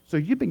 So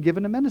you've been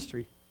given a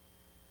ministry.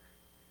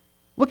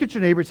 Look at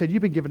your neighbor and say,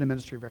 you've been given a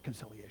ministry of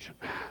reconciliation.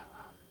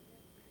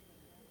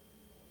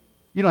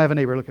 You don't have a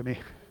neighbor, look at me.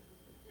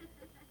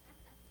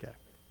 Okay.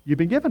 You've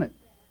been given it.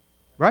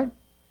 Right?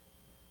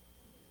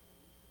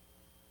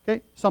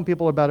 Okay, some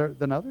people are better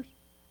than others.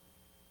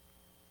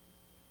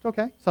 It's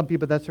okay. Some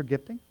people, that's their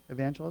gifting,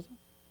 evangelism.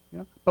 You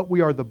know? But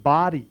we are the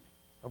body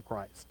of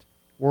Christ.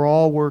 We're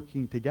all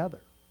working together,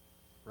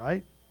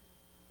 right?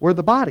 We're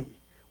the body.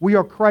 We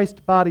are Christ's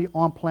body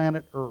on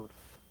planet Earth.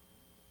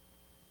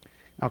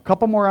 Now, a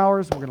couple more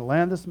hours, we're going to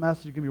land this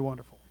message. It's going to be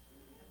wonderful.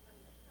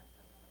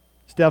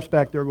 Steph's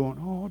back there going,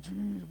 oh,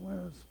 geez,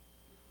 Wes.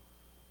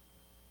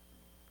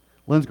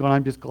 Lynn's going,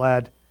 I'm just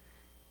glad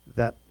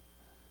that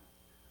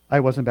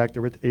I wasn't back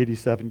there with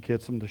 87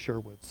 kids from the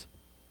Sherwoods.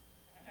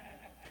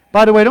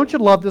 By the way, don't you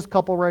love this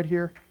couple right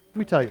here? Let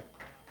me tell you.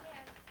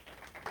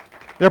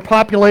 They're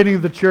populating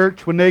the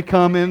church. When they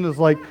come in, it's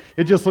like,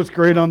 it just looks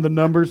great on the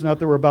numbers. Not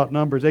that we're about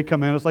numbers. They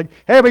come in, it's like,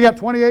 hey, we got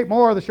 28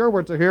 more. The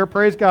Sherwoods are here.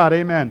 Praise God.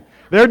 Amen.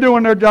 They're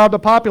doing their job to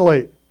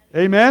populate.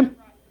 Amen?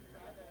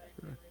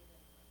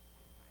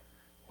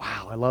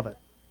 Wow, I love it.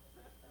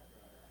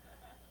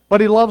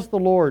 But he loves the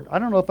Lord. I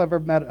don't know if I've ever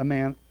met a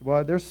man.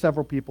 Well, there's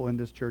several people in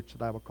this church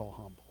that I would call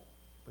humble.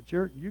 But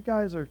you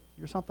guys you're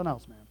something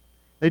else, man.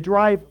 They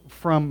drive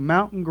from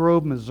Mountain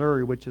Grove,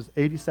 Missouri, which is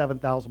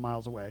 87,000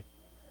 miles away,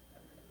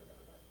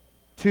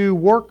 to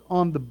work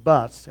on the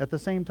bus. At the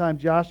same time,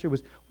 Joshua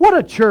was, what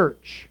a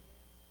church!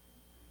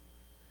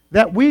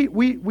 That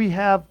we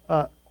have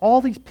all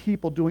these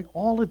people doing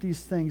all of these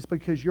things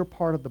because you're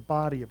part of the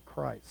body of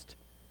Christ.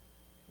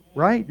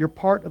 Right? You're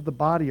part of the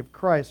body of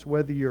Christ,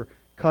 whether you're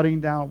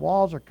cutting down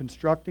walls or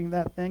constructing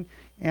that thing.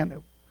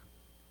 And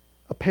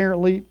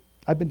apparently,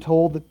 I've been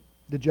told that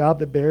the job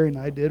that Barry and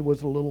I did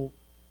was a little...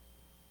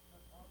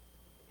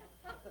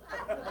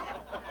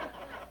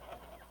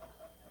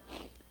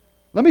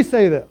 Let me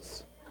say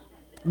this.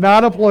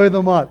 Not employ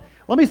them up.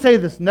 Let me say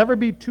this. Never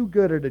be too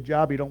good at a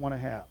job you don't want to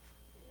have.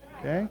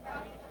 Okay?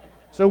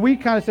 So we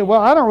kind of said,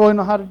 well, I don't really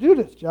know how to do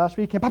this, Josh.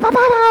 We can...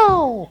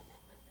 Oh,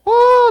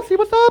 see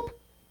what's up?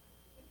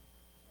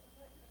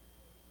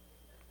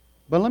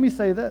 But let me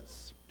say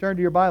this. Turn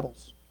to your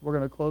Bibles. We're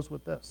going to close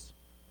with this.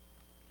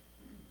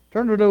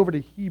 Turn it over to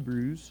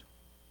Hebrews.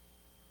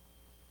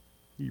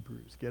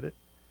 Hebrews, get it?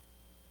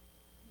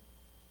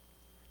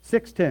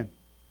 6:10.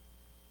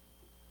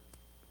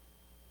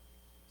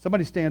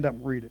 Somebody stand up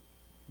and read it.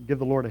 Give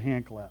the Lord a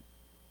hand clap.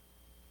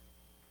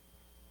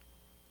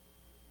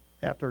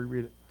 After we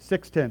read it.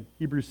 6:10.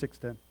 Hebrews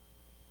 6:10.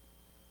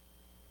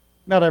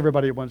 Not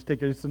everybody at once.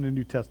 Take it. It's in the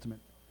New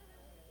Testament.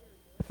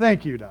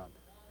 Thank you, Don.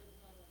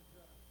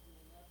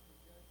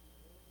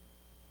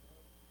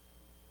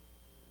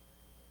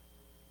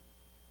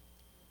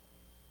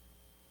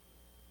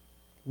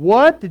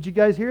 What? Did you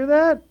guys hear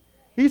that?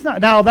 He's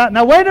not.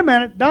 Now wait a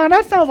minute. Don,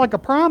 that sounds like a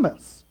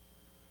promise.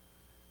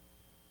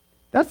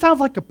 That sounds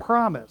like a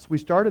promise. We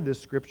started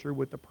this scripture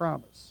with a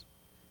promise.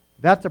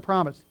 That's a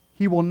promise.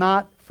 He will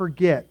not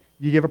forget.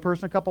 You give a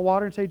person a cup of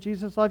water and say,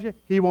 Jesus loves you,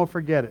 he won't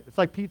forget it. It's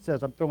like Pete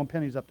says, I'm throwing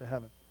pennies up to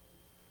heaven.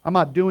 I'm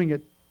not doing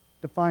it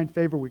to find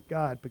favor with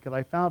God, because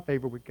I found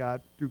favor with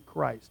God through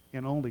Christ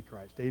and only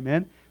Christ.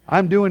 Amen?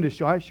 I'm doing this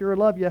show. I sure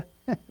love you.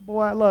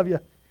 Boy, I love you.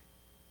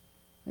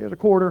 Here's a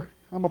quarter.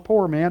 I'm a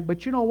poor man.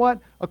 But you know what?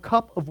 A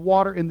cup of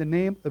water in the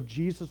name of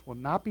Jesus will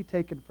not be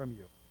taken from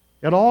you.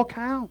 It all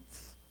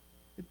counts.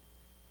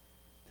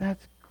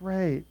 That's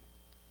great.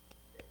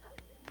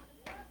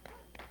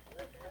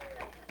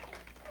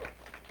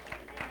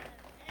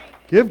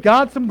 Give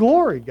God some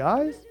glory,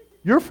 guys.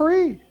 You're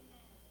free.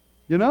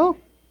 You know?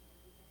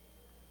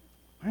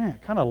 Man,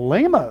 kind of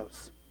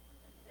lame-os.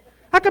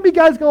 How come you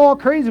guys go all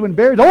crazy when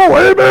Barry's,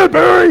 oh, amen,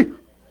 Barry!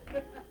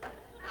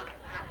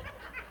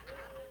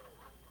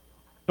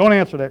 Don't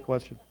answer that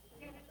question.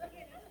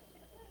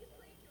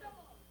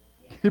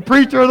 The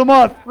preacher of the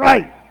month,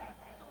 right.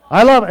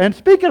 I love it. And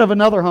speaking of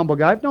another humble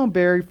guy, I've known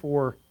Barry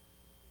for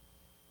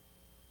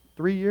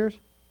 3 years.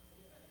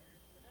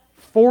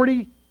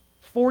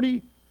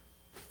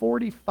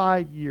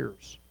 45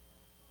 years.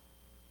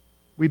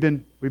 We've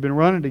been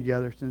running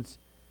together since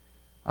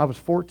I was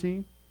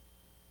 14.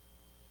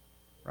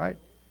 Right?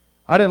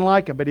 I didn't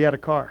like him, but he had a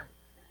car.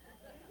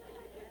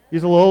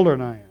 He's a little older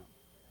than I am.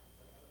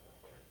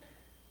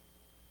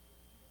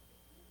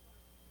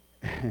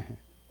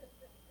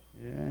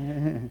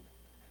 Yeah.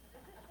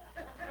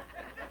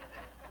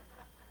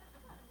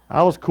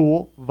 I was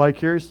cool,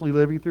 vicariously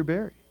living through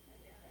Barry.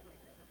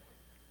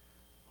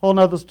 Whole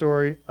nother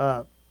story.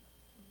 I'm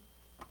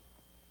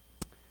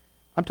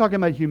talking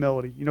about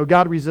humility. You know,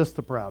 God resists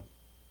the proud.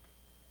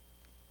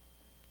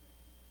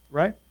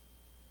 right?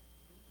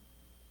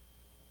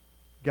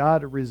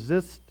 God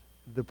resists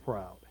the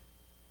proud.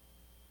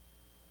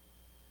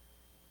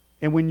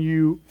 And when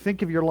you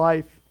think of your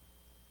life,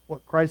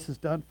 what Christ has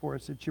done for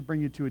us, it should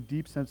bring you to a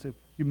deep sense of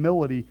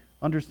humility,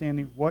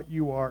 understanding what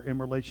you are in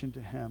relation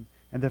to him,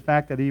 and the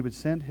fact that he would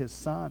send his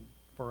son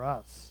for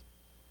us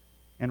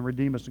and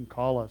redeem us and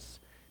call us.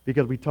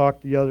 Because we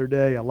talked the other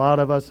day, a lot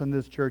of us in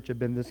this church have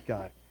been this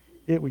guy.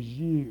 It was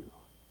you.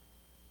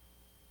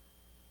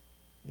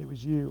 It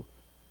was you.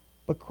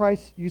 But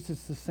Christ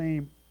uses the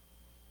same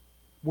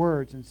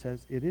words and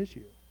says, it is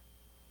you.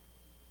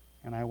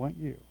 And I want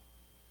you.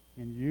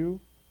 And you.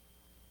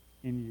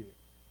 In you.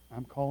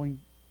 I'm calling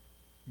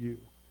you.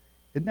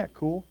 Isn't that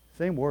cool?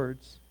 Same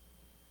words.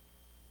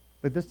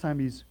 But this time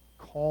he's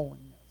calling us.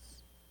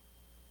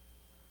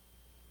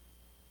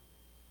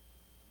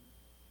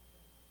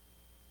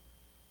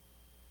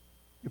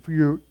 If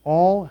you're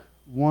all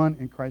one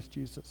in Christ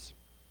Jesus,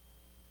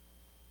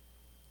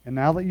 and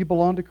now that you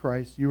belong to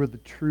Christ, you are the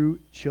true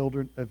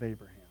children of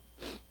Abraham.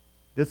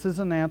 This is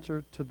an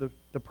answer to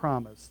the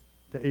promise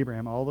to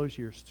Abraham all those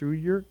years. Through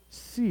your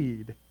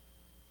seed,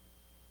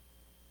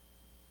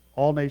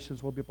 all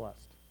nations will be blessed.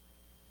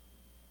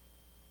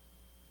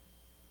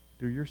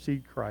 Through your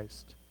seed,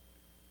 Christ.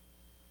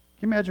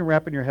 Can you imagine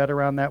wrapping your head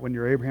around that when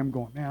you're Abraham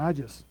going, man,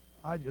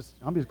 I'm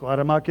just glad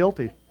I'm not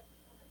guilty.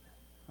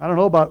 I don't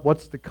know about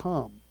what's to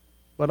come,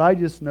 but I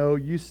just know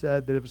you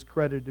said that it was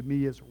credited to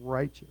me as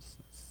righteousness.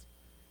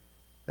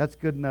 That's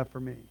good enough for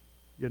me,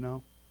 you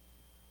know.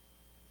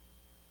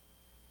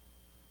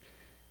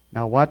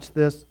 Now watch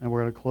this, and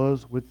we're going to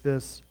close with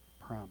this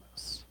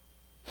promise.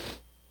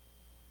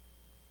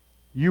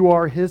 You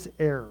are his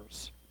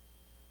heirs,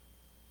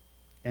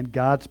 and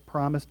God's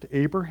promise to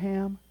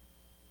Abraham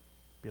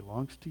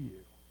belongs to you.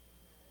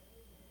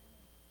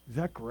 Is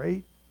that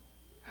great?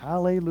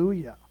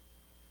 Hallelujah.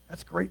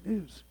 That's great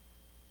news.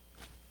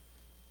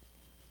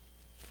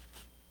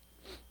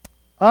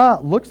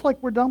 Looks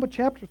like we're done with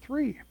chapter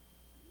 3.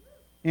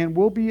 And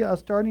we'll be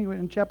starting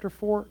in chapter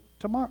 4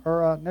 tomorrow,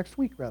 or next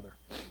week, rather.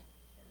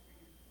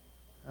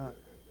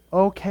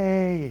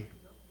 Okay.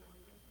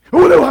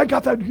 Oh, no, I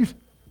got that.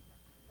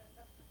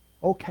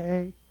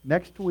 Okay.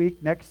 Next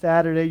week, next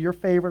Saturday, your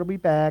favorite will be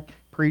back.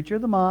 Preacher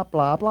the mop,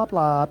 blah, blah,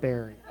 blah,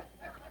 Barry.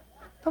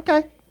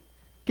 Okay.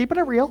 Keeping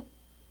it real.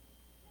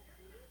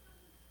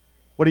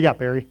 What do you got,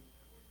 Barry?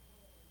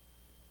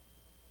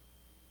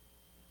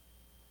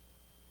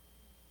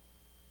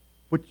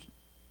 Which?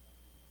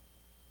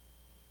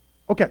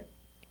 Okay.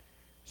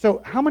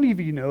 So how many of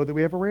you know that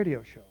we have a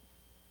radio show?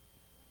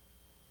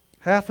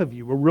 Half of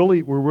you. We're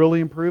really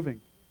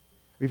improving.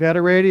 We've had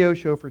a radio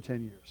show for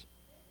 10 years.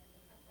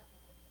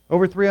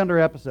 Over 300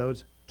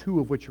 episodes, 2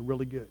 of which are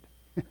really good.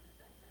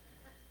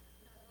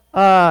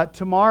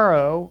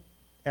 Tomorrow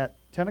at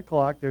 10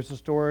 o'clock, there's a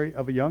story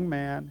of a young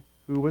man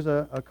who was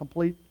a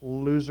complete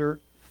loser,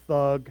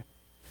 thug,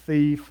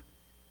 thief.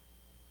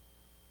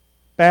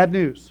 Bad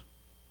news.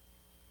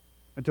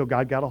 Until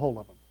God got a hold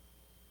of him.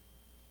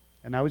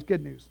 And now he's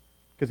good news,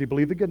 because he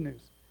believed the good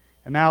news.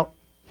 And now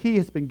he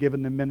has been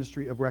given the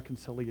ministry of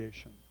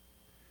reconciliation.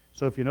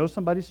 So if you know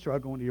somebody's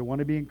struggling and you want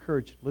to be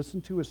encouraged, listen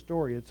to his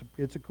story.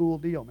 It's a cool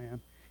deal, man.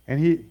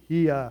 And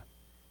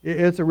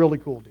it's a really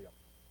cool deal.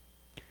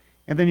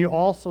 And then you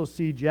also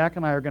see Jack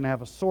and I are going to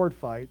have a sword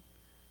fight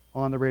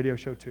on the radio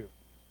show too.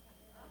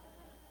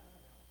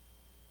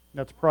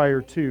 That's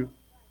prior to.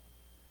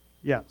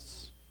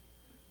 Yes.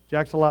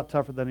 Jack's a lot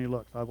tougher than he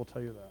looks, I will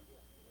tell you that.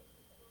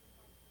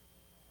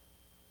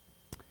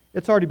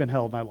 It's already been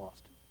held and I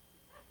lost.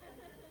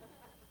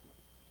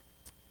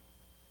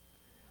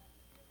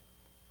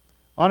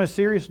 On a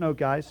serious note,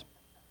 guys,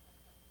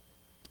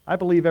 I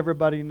believe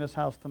everybody in this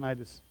house tonight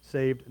is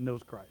saved and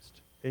knows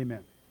Christ.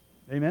 Amen.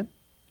 Amen?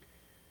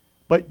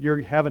 But you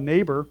have a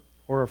neighbor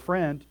or a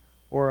friend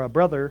or a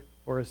brother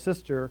or a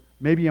sister,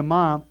 maybe a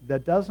mom,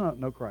 that does not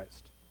know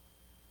Christ.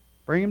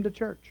 Bring him to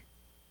church.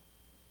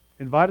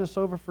 Invite us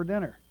over for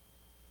dinner.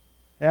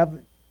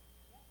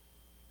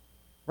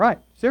 Right,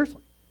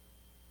 seriously.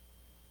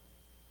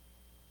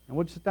 And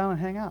we'll just sit down and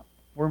hang out.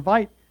 Or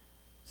invite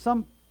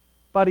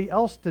somebody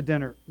else to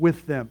dinner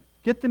with them.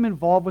 Get them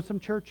involved with some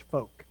church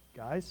folk,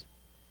 guys.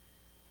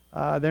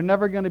 They're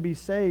never going to be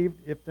saved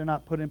if they're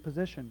not put in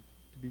position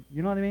to be.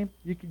 You know what I mean?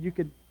 You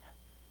could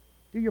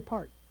do your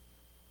part.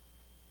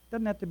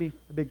 Doesn't have to be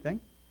a big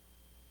thing.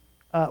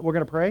 We're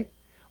going to pray.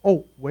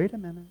 Oh, wait a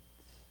minute.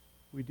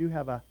 We do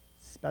have a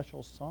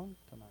special song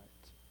tonight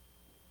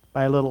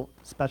by a little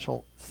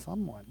special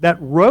someone that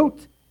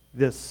wrote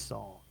this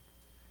song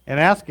and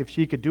asked if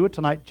she could do it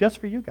tonight just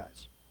for you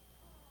guys.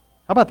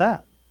 How about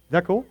that? Is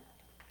that cool?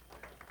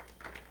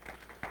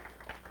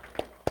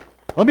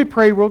 Let me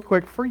pray real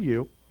quick for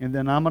you, and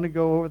then I'm going to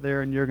go over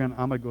there, and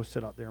I'm going to go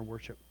sit out there and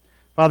worship.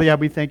 Father, God,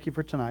 we thank you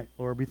for tonight.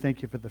 Lord, we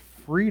thank you for the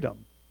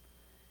freedom,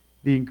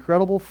 the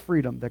incredible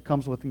freedom that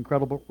comes with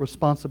incredible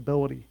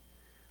responsibility.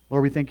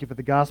 Lord, we thank you for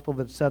the gospel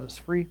that set us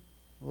free.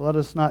 Let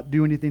us not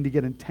do anything to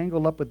get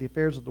entangled up with the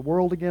affairs of the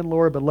world again,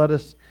 Lord, but let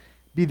us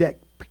be that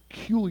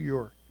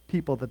peculiar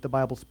people that the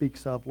Bible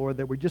speaks of, Lord,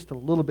 that we're just a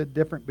little bit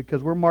different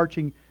because we're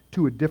marching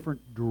to a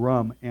different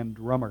drum and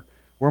drummer.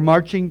 We're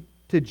marching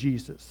to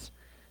Jesus.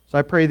 So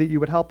I pray that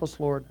you would help us,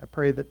 Lord. I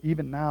pray that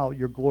even now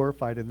you're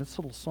glorified in this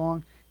little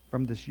song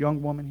from this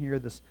young woman here,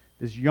 this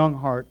young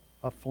heart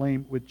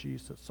aflame with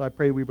Jesus. So I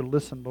pray we would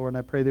listen, Lord, and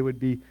I pray there would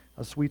be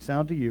a sweet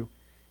sound to you.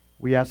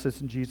 We ask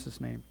this in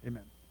Jesus' name.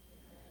 Amen.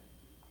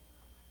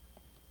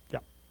 Yeah.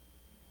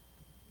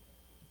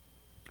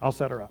 I'll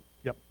set her up.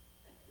 Yep.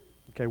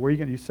 Okay, where are you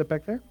going to sit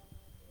back there?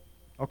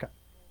 Okay.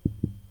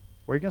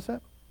 Where are you going to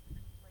sit?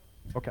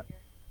 Okay.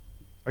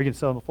 Are you going to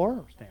sit on the floor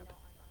or stand?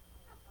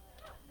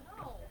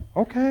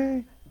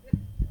 Okay.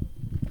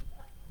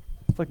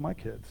 It's like my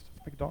kids.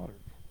 It's my daughter.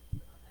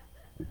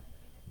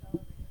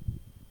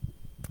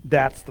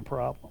 That's the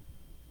problem.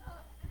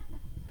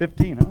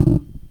 15, huh?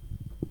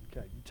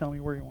 Okay, you tell me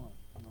where you want.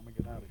 I'm going to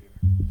get out of here.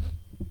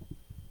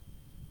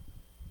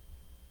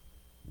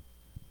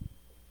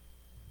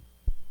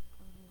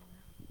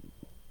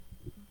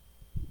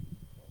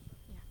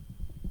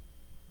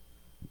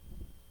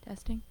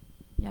 Testing?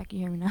 Yeah, can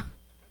you hear me now?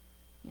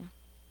 Yeah.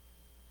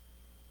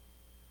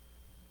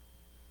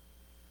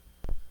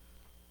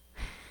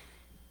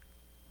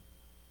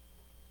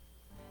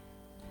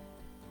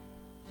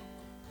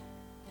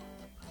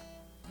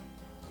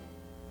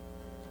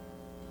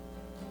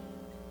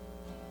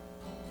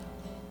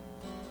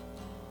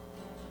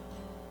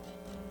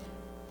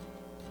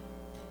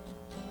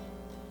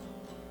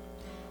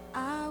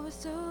 I was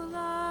so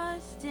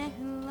lost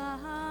in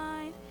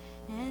life,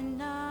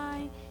 and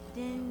I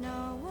didn't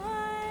know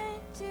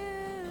what to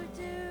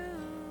do.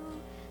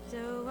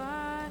 So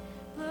I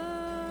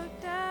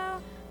looked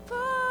out for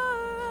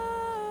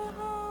a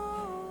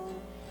home,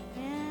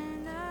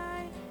 and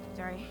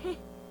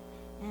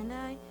and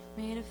I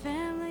made a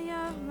family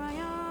of my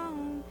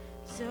own.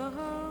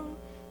 So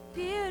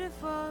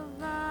beautiful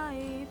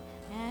life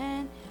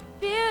and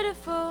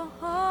beautiful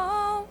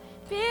home,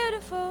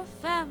 beautiful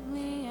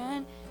family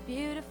and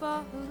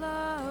beautiful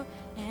love,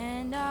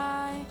 and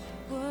I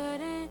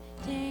wouldn't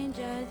change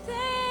a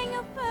thing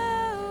about